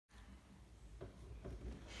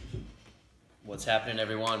What's happening,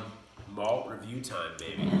 everyone? Malt review time,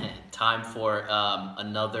 baby. Time for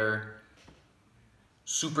another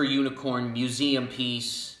super unicorn museum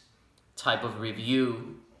piece type of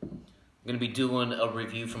review. I'm going to be doing a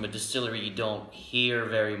review from a distillery you don't hear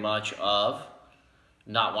very much of.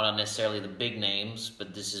 Not one of necessarily the big names,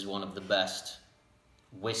 but this is one of the best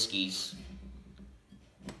whiskeys.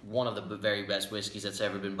 One of the very best whiskeys that's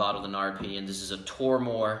ever been bottled, in our opinion. This is a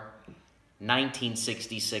Tormore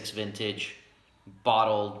 1966 vintage,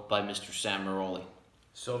 bottled by Mr. Samaroli.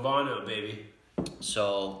 Silvano, baby.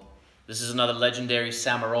 So this is another legendary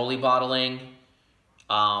Samaroli bottling.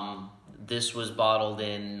 This was bottled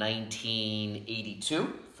in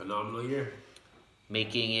 1982. Phenomenal year.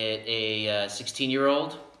 Making it a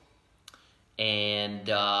 16-year-old. And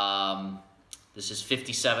this is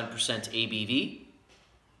 57% ABV.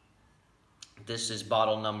 This is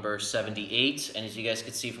bottle number 78. And as you guys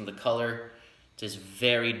can see from the color, it is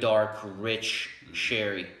very dark, rich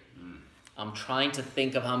sherry. I'm trying to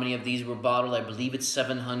think of how many of these were bottled. I believe it's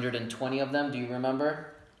 720 of them. Do you remember?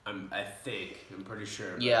 I'm pretty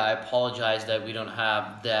sure. Yeah, I apologize that we don't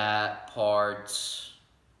have that part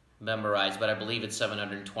memorized, but I believe it's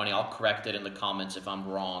 720. I'll correct it in the comments if I'm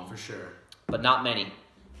wrong. For sure. But not many.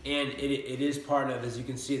 And it is part of, as you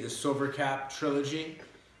can see, the Silver Cap trilogy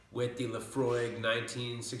with the Laphroaig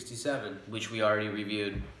 1967. Which we already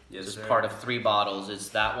reviewed. Yes, It's sir. part of 3 bottles. It's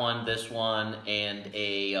that one, this one, and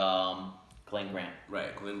a Glen Grant.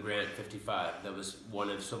 Right, Glen Grant 55. That was one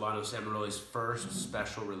of Silvano Samaroli's first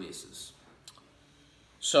special releases.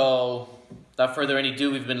 So, without further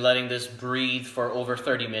ado, we've been letting this breathe for over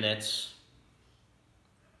 30 minutes.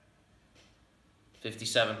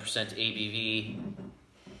 57% ABV,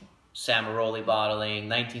 Samaroli bottling,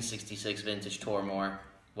 1966 vintage Tormore.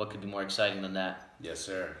 What could be more exciting than that? Yes,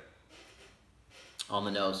 sir. On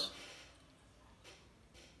the nose.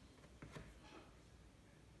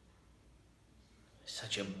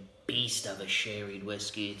 Such a beast of a sherried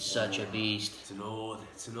whiskey. It's such a beast. It's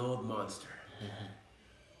an old monster.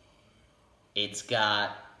 It's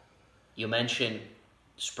got, you mentioned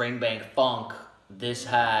Springbank funk. This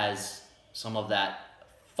has some of that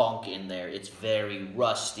funk in there. It's very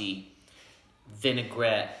rusty,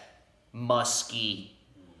 vinaigrette, musky,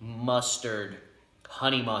 mustard,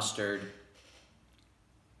 honey mustard,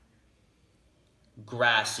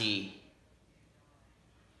 grassy.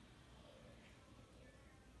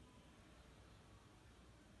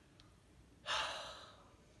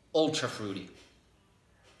 Ultra fruity.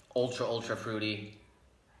 Ultra fruity.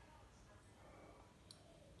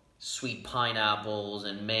 Sweet pineapples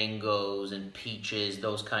and mangoes and peaches,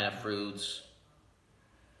 those kind of fruits.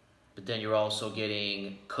 But then you're also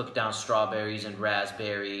getting cooked down strawberries and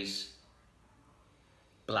raspberries,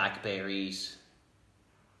 blackberries.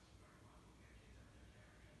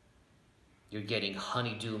 You're getting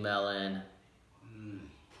honeydew melon,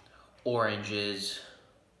 oranges,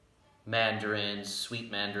 mandarins,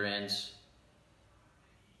 sweet mandarins.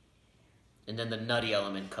 And then the nutty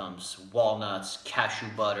element comes. Walnuts, cashew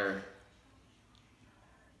butter.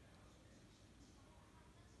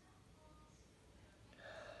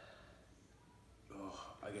 Oh,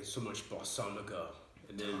 I get so much balsamico.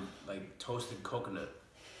 And then, like, toasted coconut.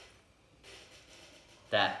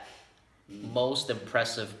 That most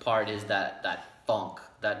impressive part is that funk,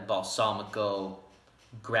 that balsamico,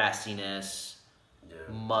 grassiness,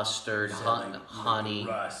 mustard, honey. Like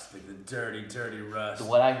the rust, like the dirty rust.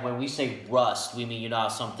 When we say rust, we mean, you know how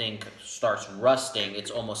something starts rusting, it's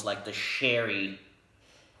almost like the sherry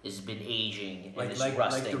has been aging and it's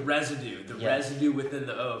rusting. Like the residue within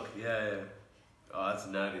the oak. Yeah. Oh, that's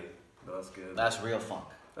nutty. No, that's good. That's real funk.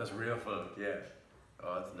 That's real funk, yeah.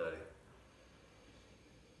 Oh, that's nutty.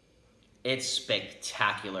 It's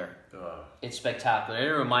spectacular. Oh. It's spectacular.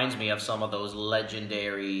 It reminds me of some of those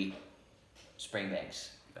legendary Springbanks.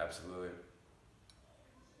 Absolutely.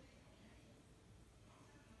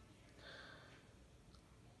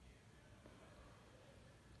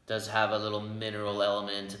 Does have a little mineral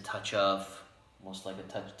element, a touch of, almost like a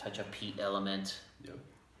touch of peat element. Yep.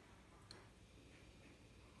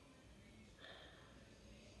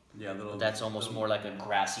 Yeah, That's almost more like a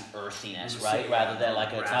grassy earthiness, Let's right? say, Rather than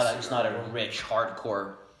like it's not a herbal. rich,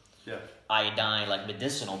 hardcore iodine like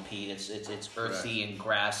medicinal peat. It's earthy and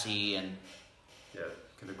grassy and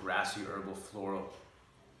kind of grassy, herbal, floral.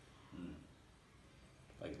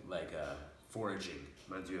 Like foraging.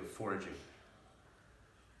 Reminds you of foraging.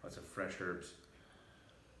 Lots of fresh herbs.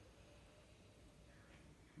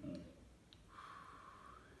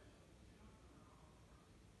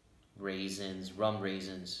 raisins, rum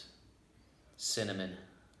raisins, cinnamon.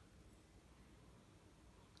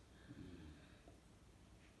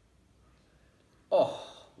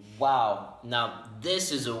 Wow. Now,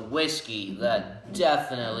 this is a whiskey that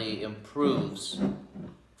definitely improves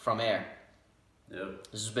from air.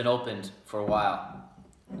 Yep. This has been opened for a while,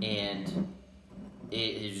 and it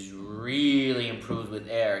is really improved with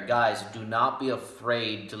air. Guys, do not be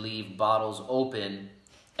afraid to leave bottles open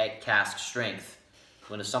at cask strength.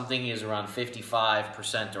 When something is around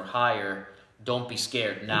 55% or higher, don't be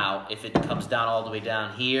scared. Now, if it comes down all the way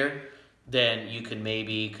down here, then you can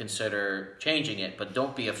maybe consider changing it. But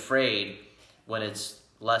don't be afraid when it's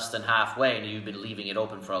less than halfway and you've been leaving it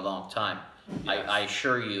open for a long time. Yes. I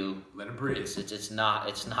assure you, let it breathe. It's not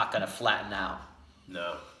going to flatten out.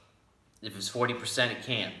 No. If it's 40%, it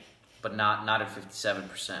can, but not at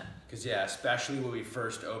 57%. Because yeah, especially when we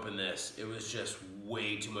first opened this, it was just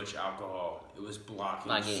way too much alcohol. It was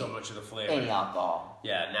blocking so much of the flavor. Any alcohol.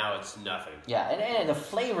 Yeah, now it's nothing. Yeah, and the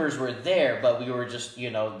flavors were there, but we were just,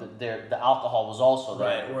 the alcohol was also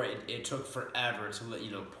there. Right, or it took forever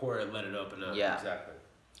to pour it, let it open up. Yeah. Exactly.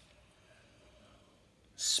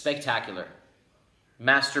 Spectacular.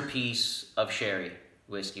 Masterpiece of sherry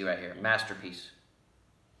whiskey right here. Masterpiece.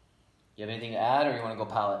 You have anything to add, or you want to go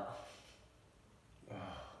palate? Oh,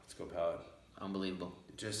 let's go palate. Unbelievable.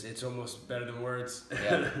 It's almost better than words.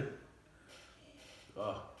 Yeah.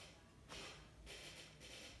 Oh.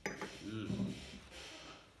 Mm.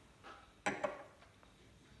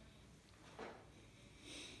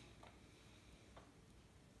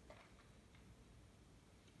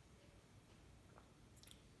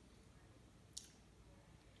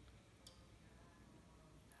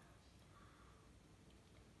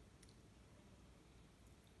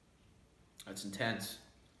 That's intense.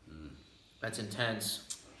 That's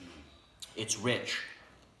intense. It's rich.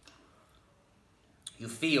 You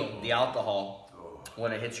feel the alcohol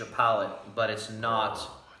when it hits your palate, but it's not.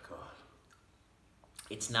 Oh my God.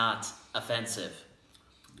 It's not offensive.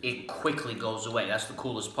 It quickly goes away. That's the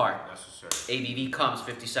coolest part. Necessary. ABV comes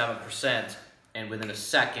 57%, and within a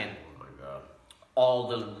second, oh my God, all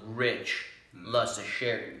the rich,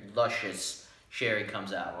 luscious sherry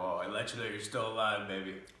comes out. Oh, I let you know you're still alive,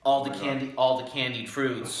 baby. All the candied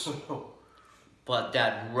fruits, but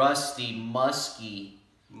that rusty, musky,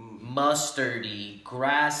 mustardy,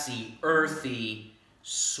 grassy, earthy,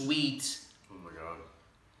 sweet. Oh my God.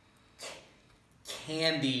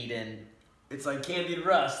 Candied and it's like candied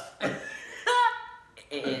rust. and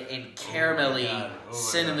caramelly,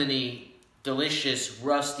 cinnamony, delicious,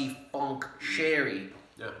 rusty funk sherry.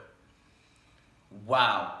 Yeah.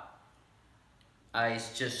 Wow.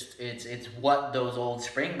 It's what those old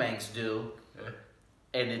Springbanks do,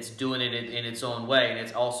 and it's doing it in its own way, and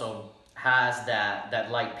it also has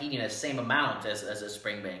that light peatiness, same amount as a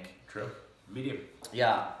Springbank. True. Medium.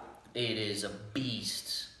 Yeah, it is a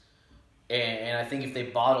beast. And I think if they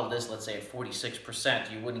bottled this, let's say at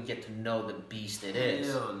 46%, you wouldn't get to know the beast it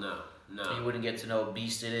is. No. You wouldn't get to know what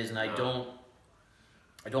beast it is, and no.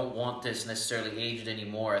 I don't want this necessarily aged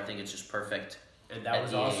anymore. I think it's just perfect. And that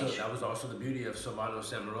was also the beauty of Silvano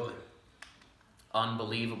Samaroli.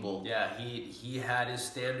 Unbelievable. Yeah, he had his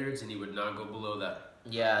standards, and he would not go below that.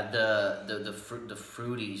 Yeah, the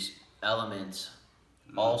fruity elements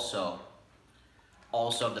also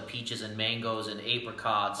the peaches and mangoes and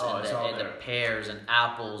apricots and the pears and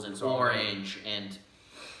apples and orange and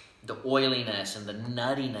the oiliness and the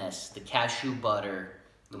nuttiness, the cashew butter,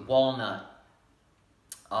 the walnut.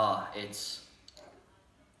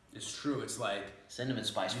 It's true. It's like cinnamon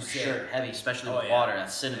spice for sure. Heavy, especially with yeah. water.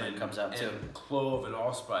 That cinnamon comes out too. And clove and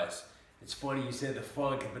allspice. It's funny you say the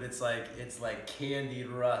funk, but it's like candied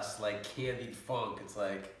rust, like candied funk.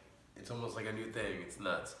 It's almost like a new thing. It's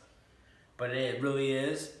nuts. But it really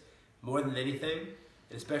is, more than anything,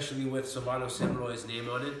 especially with Silvano Samaroli's name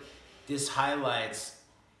on it, this highlights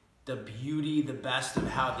the beauty, the best of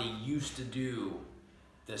how they used to do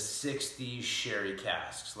the 60s sherry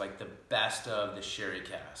casks, like the best of the sherry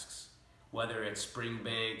casks, whether it's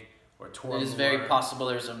Springbank or Tormore. It is very possible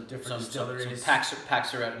there's some distilleries.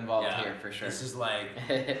 Paxarette involved here for sure. This is like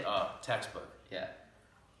textbook. Yeah.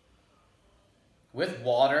 With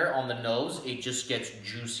water on the nose, it just gets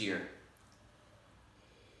juicier.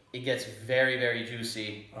 It gets very, very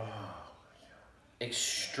juicy. Oh my God.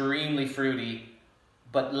 Extremely fruity,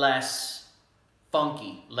 but less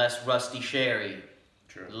funky, less rusty sherry.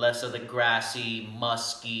 True. Less of the grassy,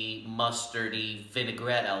 musky, mustardy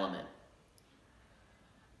vinaigrette element.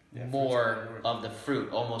 Yeah, more of the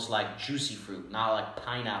fruit, almost like juicy fruit, not like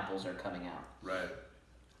pineapples are coming out. Right.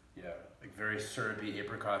 Yeah, like very syrupy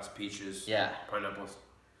apricots, peaches, pineapples,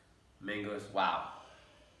 mangoes. Wow.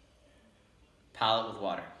 Palate with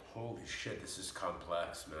water. Holy shit, this is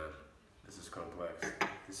complex, man. This is complex.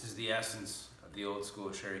 This is the essence of the old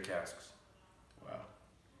school sherry casks. Wow.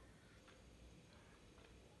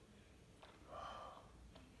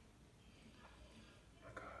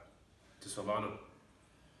 to Silvano.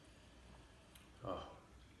 Oh.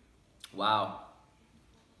 Wow.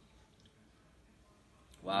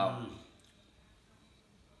 Wow.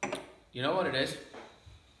 You know what it is?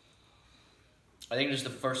 I think this is the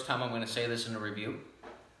first time I'm going to say this in a review.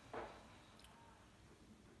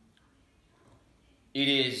 It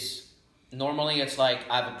is, normally it's like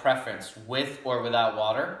I have a preference with or without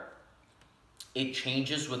water. It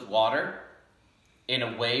changes with water in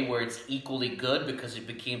a way where it's equally good because it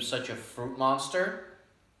became such a fruit monster.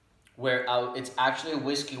 Where it's actually a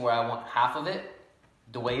whiskey where I want half of it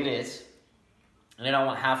the way it is. And then I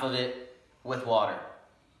want half of it with water.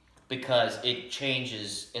 Because it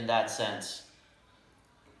changes in that sense.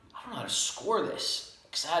 I don't know how to score this.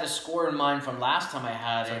 Because I had a score in mind from last time I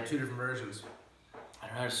had it. Like 2 different versions. I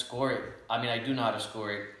don't know how to score it. I mean, I do know how to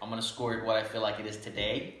score it. I'm going to score it what I feel like it is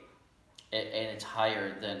today. And it's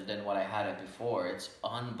higher than what I had it before. It's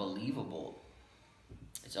unbelievable.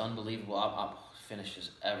 It's unbelievable. I'll finish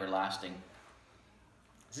this everlasting.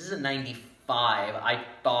 This is a 95. I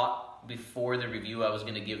thought before the review I was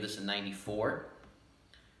going to give this a 94.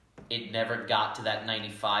 It never got to that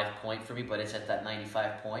 95 point for me, but it's at that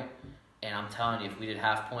 95 point. And I'm telling you, if we did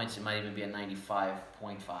half points, it might even be a 95.5.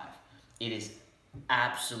 It is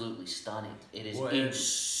absolutely stunning. It is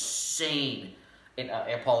insane. And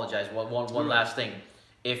I apologize. One last thing.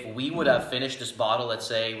 If we would have finished this bottle, let's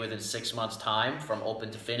say, within 6 months' time, from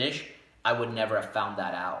open to finish, I would never have found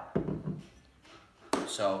that out.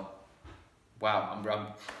 So, wow.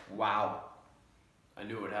 Wow. I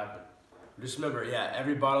knew it would happen. Just remember, yeah,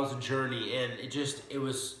 every bottle's a journey, and it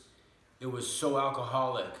was so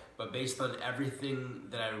alcoholic, but based on everything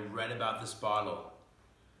that I read about this bottle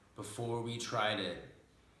before we tried it,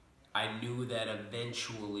 I knew that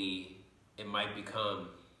eventually it might become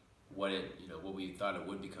what we thought it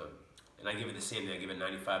would become. And I give it the same thing. I give it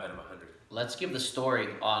 95 out of 100. Let's give the story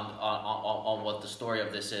on what the story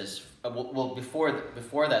of this is. Well, before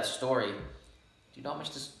that story, do you know how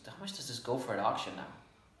much does this go for at auction now?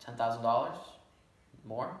 $10,000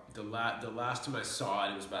 more? The last time I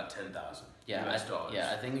saw it was about $10,000. Yeah, US dollars.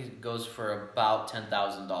 I think it goes for about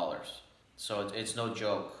 $10,000. So it's no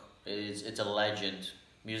joke. It's a legend,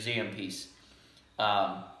 museum piece.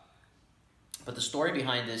 But the story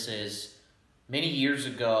behind this is many years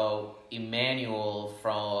ago, Emmanuel,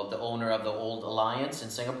 from the owner of the Old Alliance in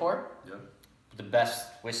Singapore, the best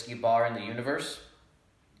whiskey bar in the universe.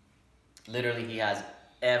 Literally, he has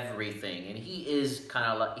everything, and he is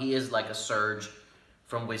like a Surge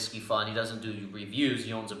from Whiskey Fun. He doesn't do reviews.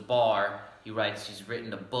 He owns a bar. He's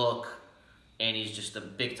written a book, and he's just a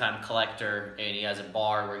big time collector. And he has a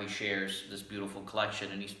bar where he shares this beautiful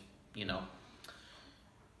collection. And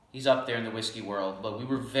he's up there in the whiskey world. But we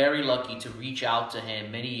were very lucky to reach out to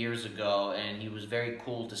him many years ago, and he was very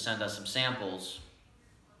cool to send us some samples.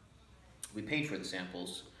 We paid for the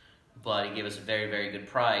samples, but he gave us a very, very good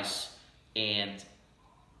price. And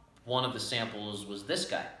one of the samples was this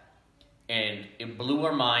guy. And it blew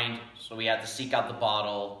our mind, so we had to seek out the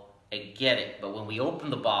bottle and get it. But when we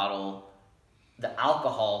opened the bottle, the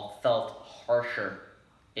alcohol felt harsher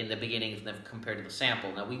in the beginning compared to the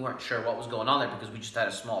sample. Now, we weren't sure what was going on there because we just had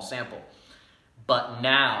a small sample. But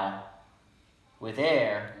now, with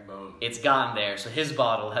air, it's gone there. So his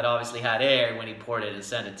bottle had obviously had air when he poured it and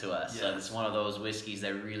sent it to us. Yes. So it's one of those whiskeys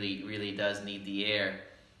that really, really does need the air.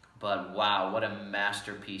 But wow, what a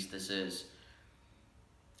masterpiece this is.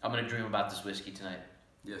 I'm going to dream about this whiskey tonight.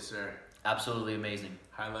 Yes, sir. Absolutely amazing.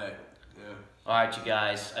 Highlight. Yeah. All right, you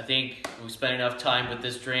guys. I think we spent enough time with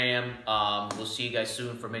this dram. We'll see you guys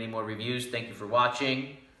soon for many more reviews. Thank you for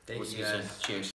watching. Thank you, guys. Cheers.